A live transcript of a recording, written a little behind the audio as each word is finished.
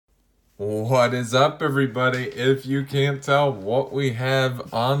What is up, everybody? If you can't tell what we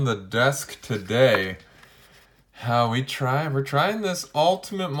have on the desk today, we're trying this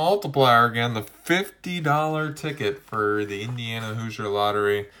ultimate multiplier again, the $50 ticket for the Indiana Hoosier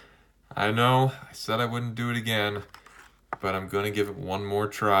Lottery. I know I said I wouldn't do it again, but I'm going to give it one more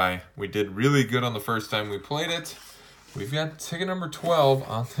try. We did really good on the first time we played it. We've got ticket number 12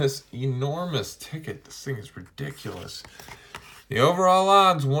 on this enormous ticket. This thing is ridiculous. The overall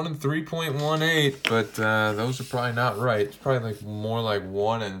odds, 1 in 3.18, but those are probably not right. It's probably more like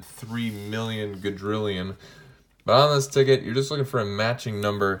 1 in 3 million quadrillion. But on this ticket, you're just looking for a matching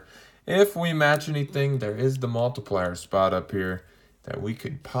number. If we match anything, there is the multiplier spot up here that we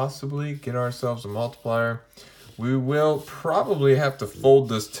could possibly get ourselves a multiplier. We will probably have to fold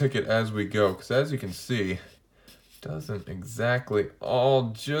this ticket as we go, because as you can see, it doesn't exactly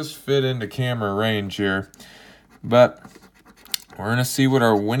all just fit into camera range here. But we're going to see what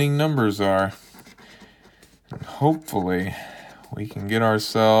our winning numbers are. And hopefully, we can get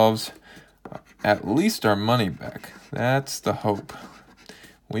ourselves at least our money back. That's the hope.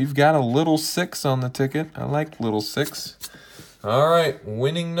 We've got a little 6 on the ticket. I like little 6. All right,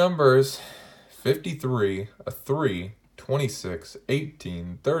 winning numbers. 53, a 3, 26,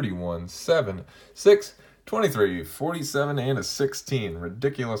 18, 31, 7, 6, 23, 47, and a 16.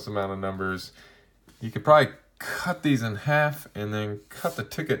 Ridiculous amount of numbers. You could probably cut these in half and then cut the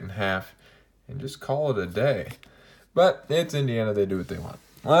ticket in half and just call it a day. But it's Indiana, they do what they want.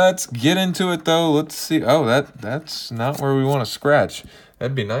 Let's get into it though. Let's see. Oh, that's not where we want to scratch.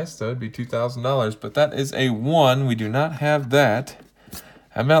 That'd be nice though. It'd be $2,000, but that is a 1. We do not have that.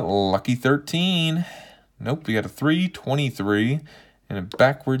 How about lucky 13? Nope, we got a 3, 23, and a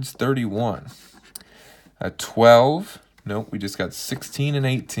backwards 31. A 12. Nope, we just got 16 and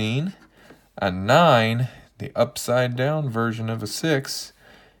 18. A 9. The upside down version of a 6,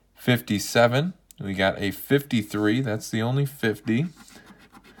 57. We got a 53. That's the only 50.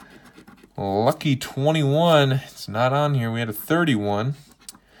 Lucky 21. It's not on here. We had a 31.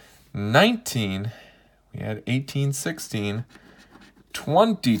 19. We had 18, 16.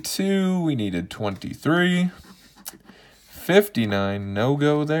 22. We needed 23. 59. No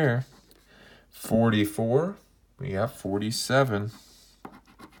go there. 44. We got 47.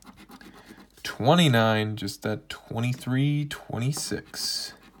 29, just that 23,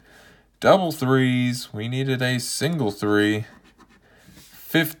 26. Double 3s, we needed a single 3.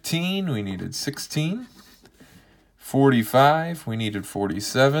 15, we needed 16. 45, we needed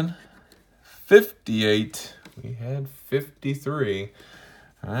 47. 58, we had 53.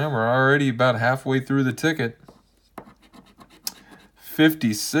 And we're already about halfway through the ticket.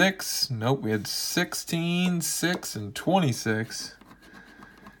 56, nope, we had 16, 6, and 26.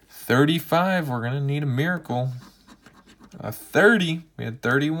 35, we're going to need a miracle. A 30, we had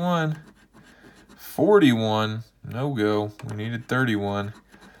 31. 41, no go. We needed 31.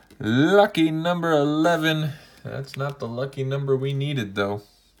 Lucky number 11. That's not the lucky number we needed, though.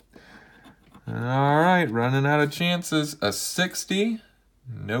 All right, running out of chances. A 60,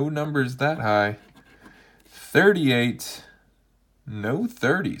 no numbers that high. 38, no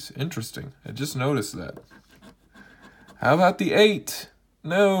 30s. Interesting. I just noticed that. How about the 8?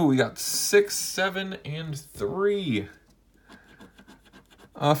 No, we got 6, 7, and 3.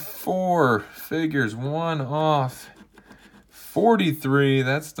 A 4, figures 1 off. 43,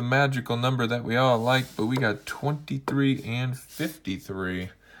 that's the magical number that we all like, but we got 23 and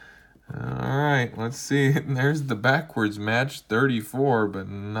 53. All right, let's see. There's the backwards match, 34, but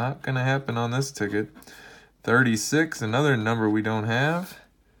not going to happen on this ticket. 36, another number we don't have.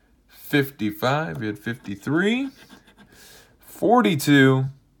 55, we had 53. 42,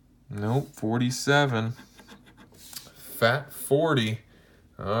 nope, 47. Fat 40.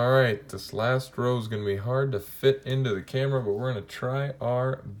 All right, this last row is going to be hard to fit into the camera, but we're going to try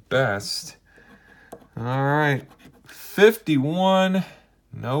our best. All right, 51.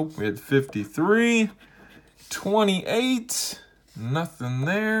 Nope, we had 53. 28. Nothing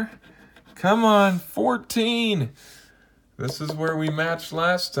there. Come on, 14. This is where we matched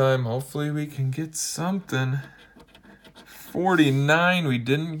last time. Hopefully we can get something. 49, we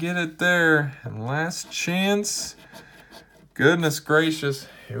didn't get it there. And last chance. Goodness gracious,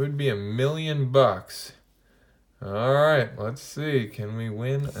 it would be $1 million. All right, let's see. Can we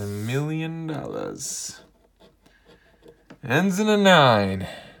win $1 million? Ends in a 9.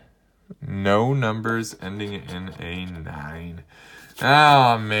 No numbers ending in a 9.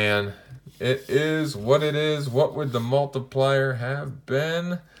 Oh, man. It is what it is. What would the multiplier have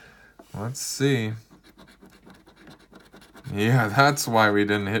been? Let's see. Yeah, that's why we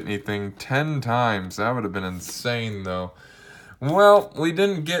didn't hit anything 10 times. That would have been insane, though. Well, we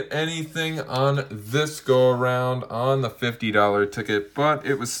didn't get anything on this go-around on the $50 ticket, but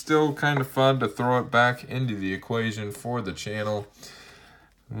it was still kind of fun to throw it back into the equation for the channel.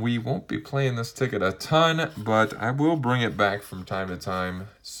 We won't be playing this ticket a ton, but I will bring it back from time to time.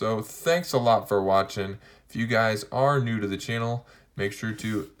 So thanks a lot for watching. If you guys are new to the channel, make sure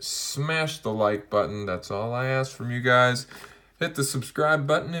to smash the like button. That's all I ask from you guys. Hit the subscribe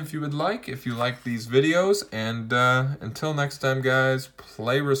button if you would like, if you like these videos. And until next time, guys,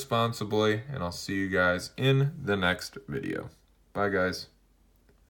 play responsibly, and I'll see you guys in the next video. Bye, guys.